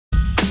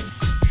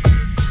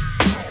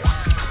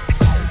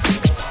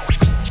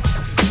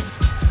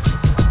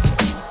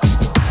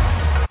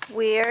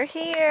We're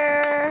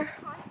here.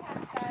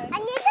 I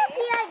need to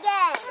pee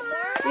again.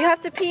 You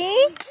have to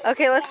pee?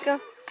 Okay, let's go.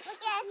 Look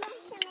at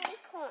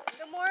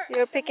some acorns.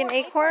 You're picking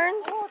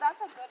acorns? Oh,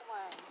 that's a good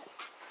one.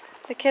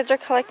 The kids are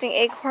collecting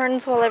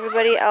acorns while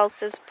everybody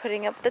else is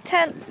putting up the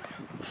tents.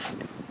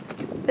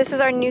 This is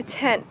our new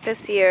tent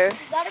this year.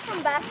 Got it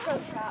from Bass Pro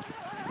Shop.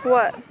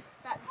 What?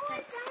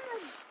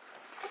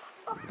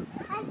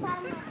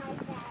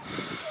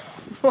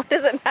 What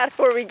does it matter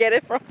where we get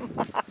it from?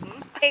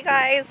 Hey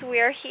guys, we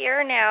are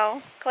here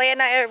now. Clay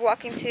and I are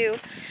walking to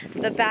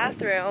the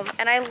bathroom,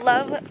 and I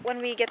love when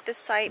we get this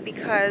site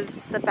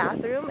because the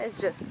bathroom is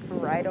just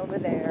right over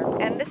there.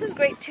 And this is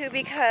great too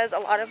because a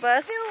lot of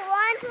us... Do you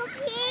want to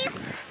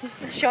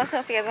pee? She wants to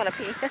know if you guys want to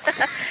pee.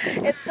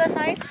 It's a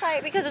nice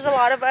site because there's a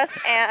lot of us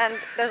and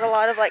there's a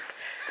lot of like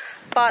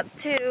spots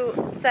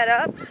to set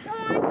up. Do you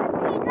want to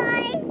pee,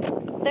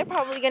 guys? They're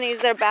probably going to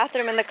use their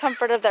bathroom in the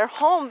comfort of their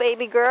home,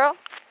 baby girl.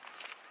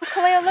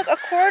 Kalea, look, a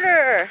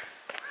quarter.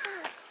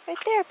 Right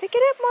there. Pick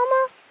it up,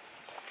 Mama.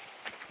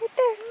 Right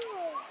there.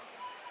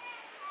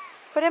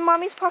 Put it in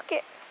Mommy's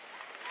pocket.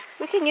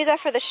 We can use that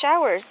for the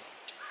showers.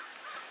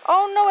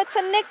 Oh no, it's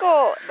a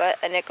nickel. But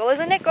a nickel is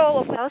a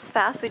nickel. That was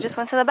fast. We just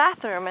went to the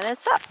bathroom and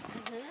it's up.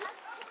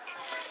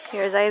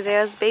 Here's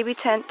Isaiah's baby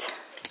tent.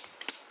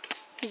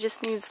 He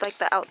just needs like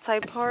the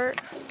outside part.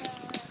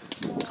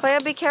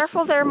 Kalea, be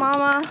careful there,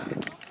 Mama.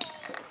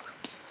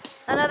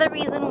 Another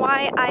reason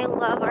why I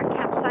love our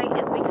campsite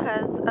is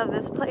because of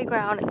this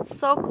playground. It's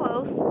so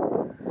close.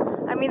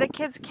 I mean, the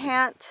kids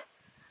can't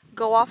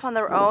go off on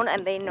their own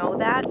and they know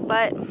that,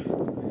 but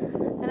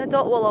an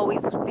adult will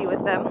always be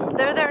with them.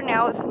 They're there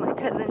now with my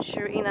cousin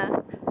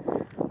Sharina.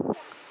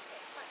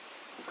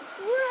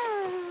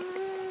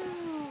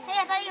 Hey,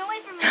 I thought you were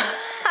away from me.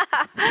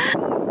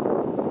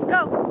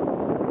 Go!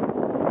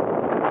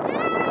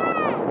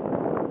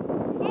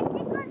 It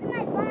tickles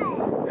my butt.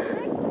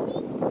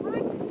 Let's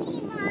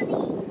pee,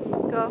 Mommy.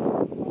 Go.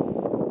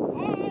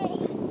 Hey,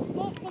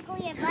 did it tickle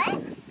your butt?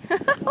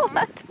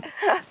 What?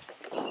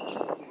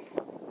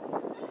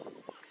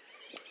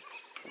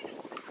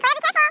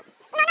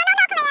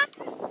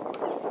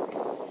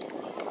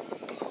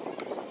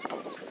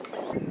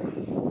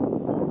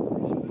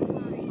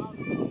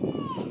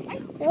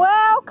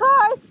 Wow,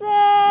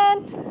 Carson!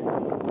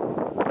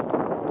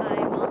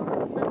 I'm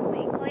on the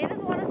swing. Kalea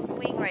doesn't want to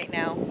swing right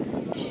now.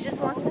 She just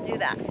wants to do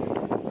that.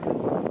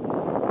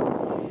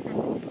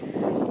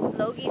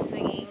 Logie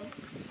swinging.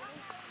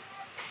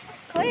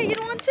 Kalea, you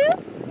don't want to?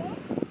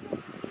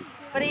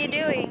 What are you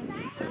doing?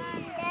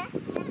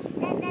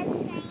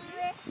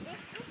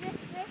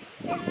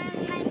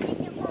 My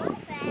beautiful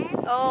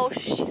friend. Oh,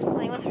 she's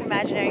playing with her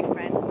imaginary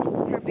friend.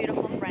 Her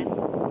beautiful friend.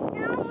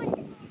 No,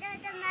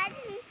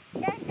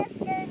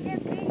 the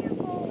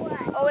beautiful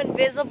one. Oh,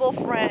 invisible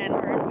friend.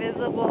 Her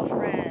invisible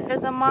friend.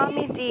 There's a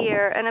mommy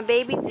deer and a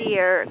baby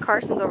deer.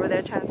 Carson's over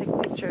there trying to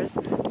take pictures.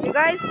 You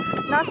guys,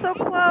 not so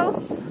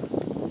close.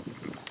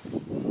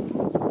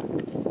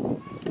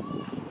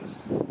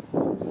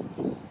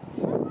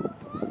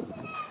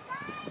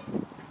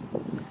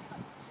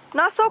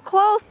 Not so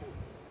close.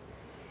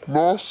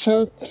 Not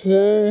so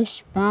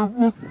close,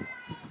 baby.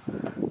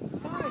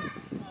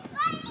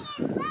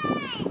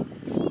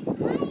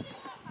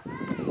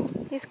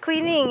 He's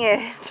cleaning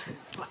it.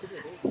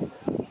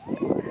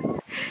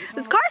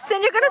 It's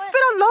Carson, you're gonna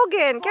spit on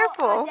Logan.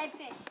 Careful. Dead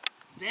fish.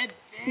 Dead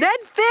fish. Dead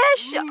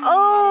fish?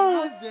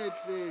 Oh. I love dead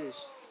fish.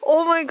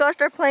 Oh my gosh,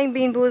 they're playing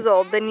Bean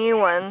Boozled, the new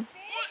one.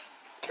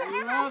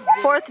 I love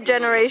dead 4th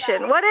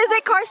generation. What is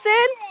it,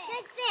 Carson?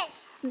 Dead fish.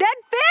 Dead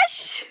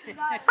fish?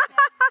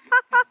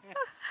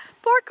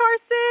 Poor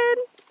Carson.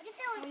 What if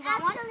it was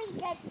actually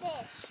dead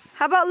fish?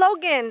 How about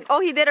Logan? Oh,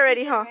 he did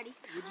already, huh? What'd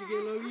you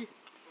get, Logie?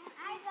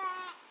 I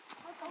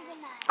got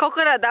coconut.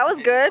 Coconut, that was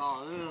good.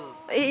 Oh,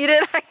 You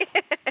didn't like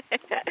it?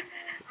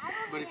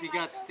 but if you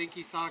got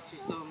stinky socks or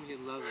something,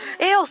 you'd love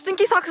it. Ew,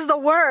 stinky socks is the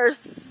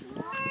worst.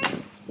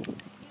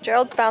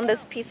 Gerald found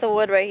this piece of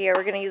wood right here.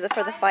 We're gonna use it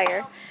for the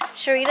fire.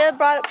 Sharita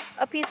brought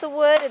a piece of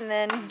wood, and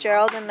then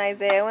Gerald and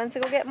Isaiah went to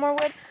go get more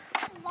wood.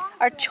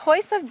 Our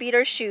choice of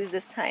beater shoes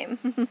this time.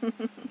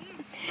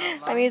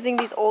 I'm using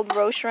these old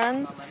Roche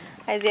runs.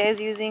 Isaiah's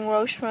using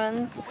Roche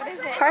runs.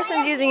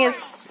 Carson's using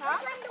his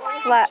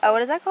flat,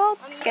 what is that called?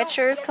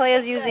 Skechers.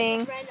 Kalea's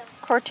using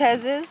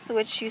Cortez's,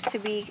 which used to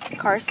be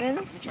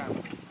Carson's.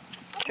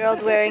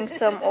 Gerald wearing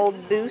some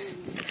old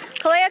Boosts.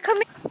 Kalea, come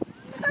here.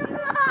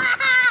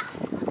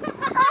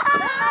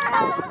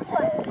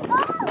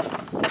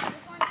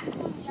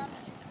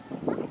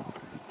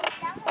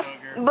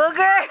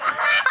 Booger.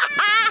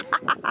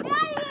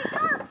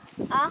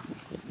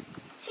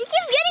 She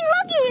keeps getting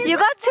lucky. You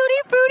got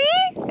Tutti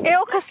Frutti?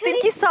 Ew, cause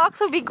stinky socks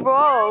would be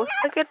gross.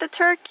 Look at the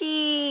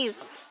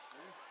turkeys.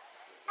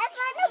 I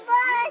found a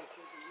bug.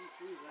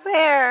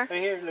 Where?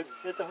 Right here, look,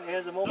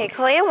 here's a moment. Okay,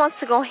 Kalea wants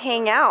to go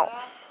hang out.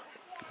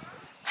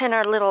 In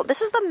our little,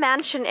 this is the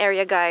mansion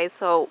area, guys,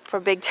 so for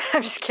big time,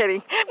 I'm just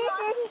kidding. This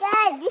is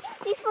dead.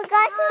 We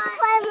forgot to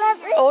climb up.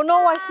 Oh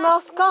no, I smell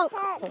skunk.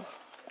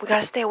 We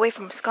gotta stay away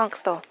from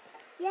skunks though.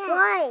 Yeah.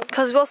 Why?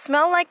 Because we'll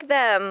smell like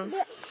them.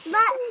 But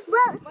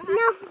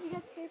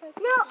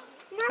no.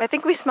 I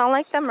think we smell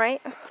like them,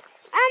 right? No.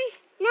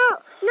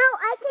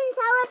 I can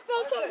tell if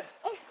they can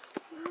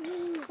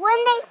when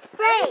they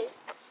spray.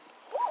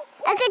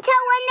 I can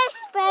tell when they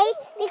spray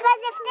because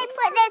if they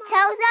put their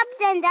toes up,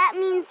 then that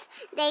means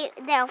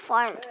they'll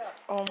fart.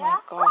 Oh my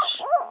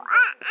gosh.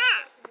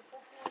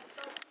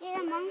 You're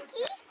a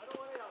monkey?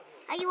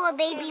 Are you a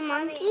baby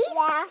monkey?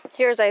 Yeah.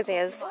 Here's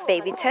Isaiah's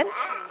baby tent.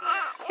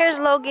 Here's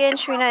Logan,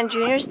 Sharina, and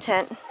Junior's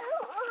tent.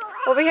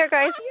 Over here,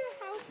 guys.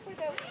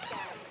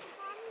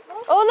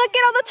 Oh, look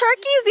at all the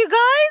turkeys, you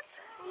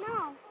guys. I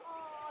know.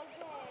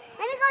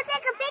 Let me go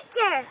take a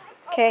picture.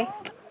 Okay.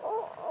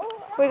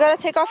 We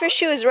gotta take off your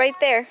shoes right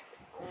there.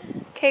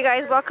 Okay,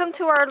 guys, welcome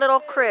to our little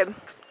crib.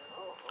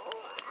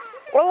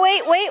 Oh,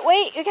 wait.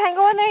 You can't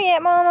go in there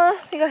yet, Mama.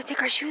 We gotta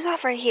take our shoes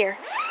off right here.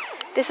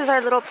 This is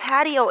our little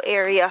patio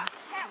area.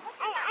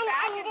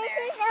 And this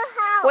is the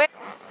house. Wait.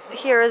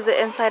 Here is the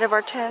inside of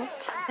our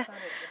tent.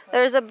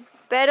 There's a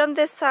bed on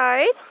this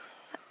side.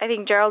 I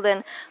think Gerald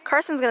and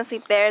Carson's gonna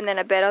sleep there, and then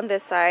a bed on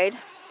this side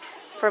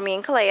for me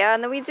and Kalea.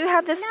 And then we do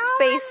have this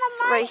space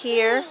right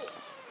here.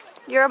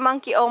 You're a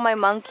monkey. Oh, my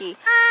monkey.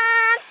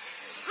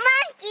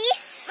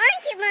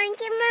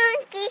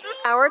 Monkey.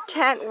 Our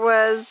tent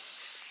was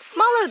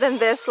smaller than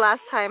this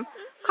last time.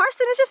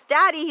 Carson is just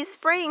daddy. He's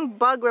spraying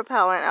bug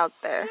repellent out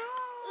there.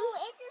 Ooh,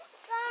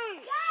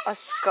 it's A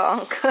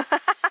skunk.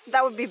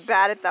 That would be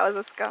bad if that was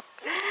a skunk.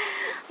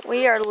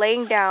 We are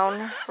laying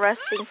down,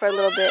 resting for a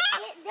little bit.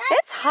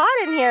 It's hot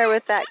in here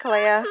with that,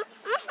 Kalea.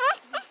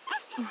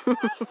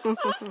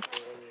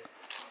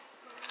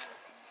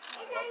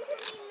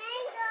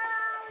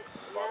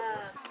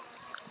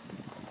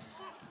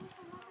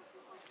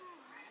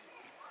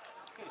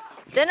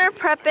 Dinner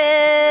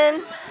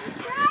prepping.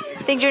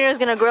 I think Junior's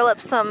gonna grill up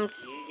some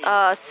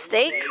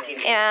steaks,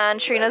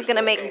 and Sharina's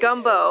gonna make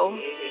gumbo.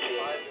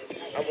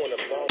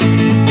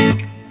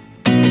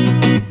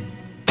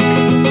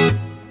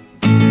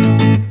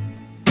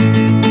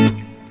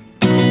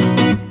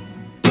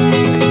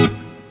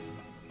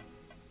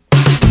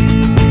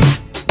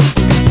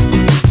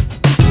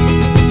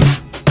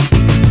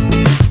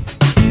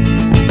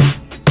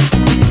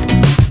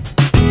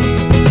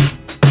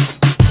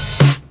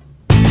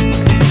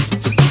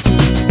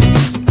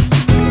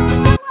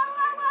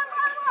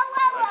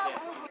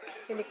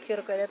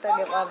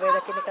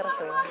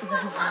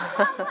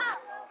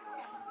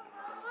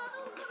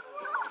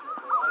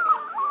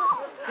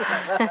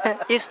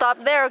 You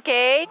stop there,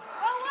 okay?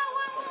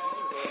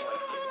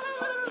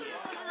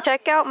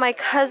 Check out my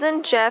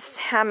cousin Jeff's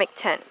hammock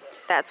tent.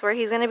 That's where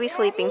he's gonna be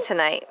sleeping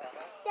tonight.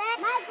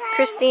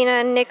 Christina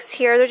and Nick's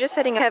here. They're just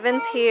setting up.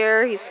 Kevin's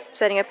here. He's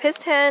setting up his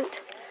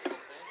tent.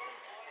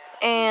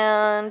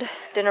 And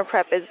dinner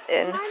prep is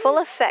in full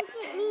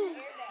effect.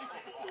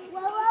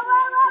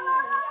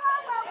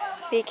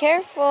 Be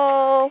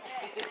careful.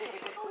 It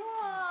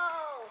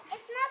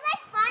smells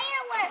like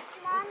fireworks,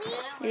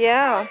 Mommy.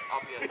 Yeah.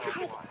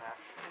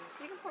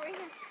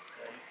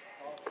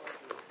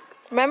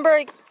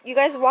 Remember, you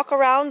guys walk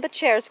around the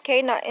chairs,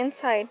 okay? Not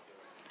inside.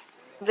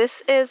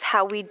 This is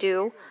how we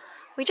do.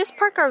 We just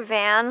park our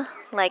van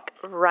like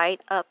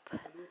right up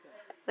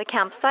the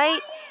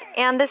campsite,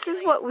 and this is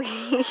what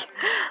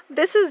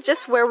this is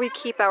just where we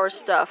keep our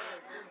stuff.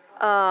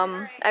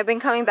 I've been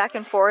coming back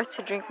and forth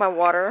to drink my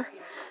water.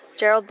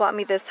 Gerald bought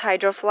me this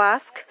hydro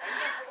flask,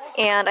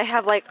 and I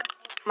have like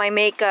my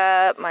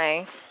makeup,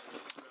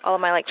 all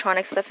of my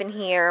electronic stuff in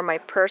here, my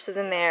purse is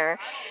in there,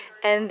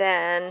 and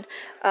then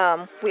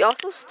we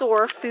also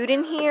store food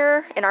in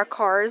here in our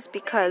cars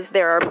because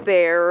there are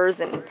bears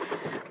and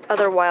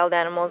other wild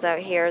animals out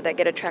here that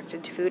get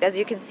attracted to food. As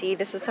you can see,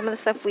 this is some of the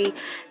stuff we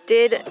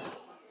did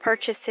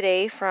purchase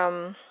today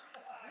from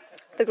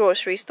the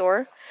grocery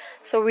store.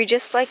 So we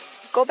just like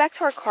go back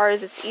to our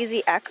cars. It's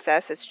easy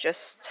access. It's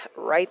just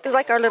right. This is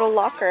like our little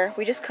locker.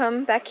 We just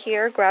come back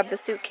here, grab the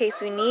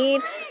suitcase we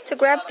need to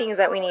grab things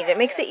that we need. It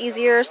makes it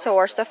easier so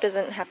our stuff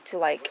doesn't have to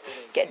like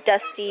get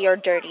dusty or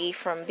dirty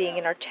from being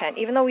in our tent,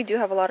 even though we do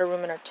have a lot of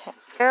room in our tent.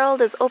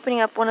 Gerald is opening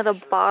up one of the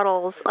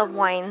bottles of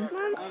wine.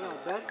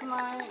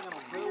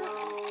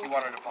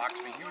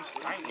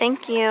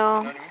 Thank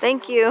you.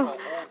 Thank you.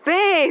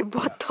 Babe,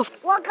 what the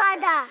f—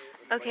 Wakanda.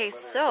 Okay,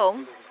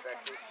 so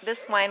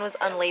this wine was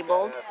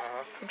unlabeled.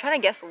 I'm trying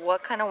to guess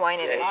what kind of wine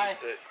it is.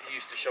 He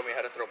used to show me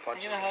how to throw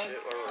punches and shit.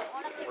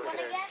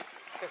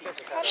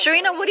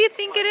 Sharina, what do you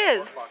think it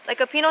is? Like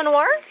a Pinot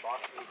Noir?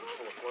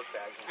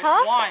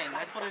 Huh? Wine,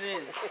 that's what it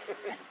is.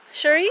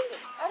 Shuri?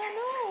 I don't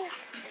know.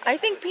 I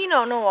think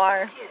Pinot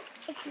Noir.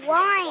 It's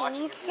wine.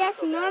 It's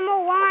just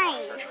normal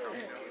wine.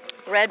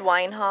 Red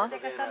wine, huh?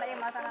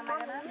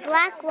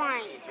 Black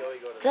wine.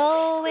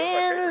 So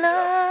in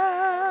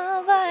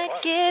love, I'd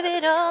give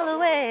it all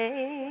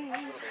away.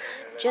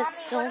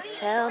 Just don't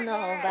tell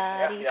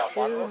nobody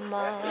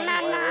tomorrow.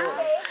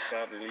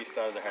 Got released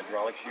out of the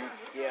hydraulic chute,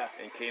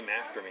 and came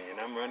after me, and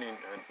I'm running,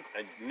 and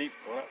I leaped.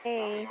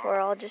 Hey, we're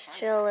all just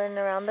chilling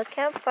around the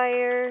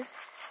campfire.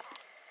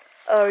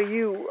 Are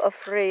you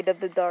afraid of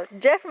the dark?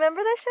 Jeff,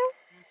 remember that show?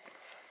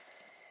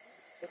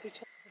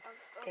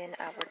 in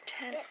our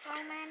tent.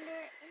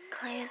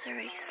 Clay is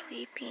already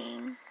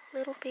sleeping.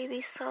 Little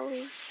baby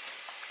Sully.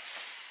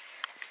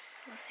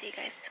 We'll see you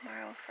guys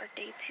tomorrow for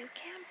day 2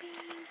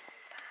 camping.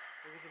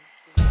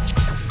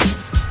 Bye.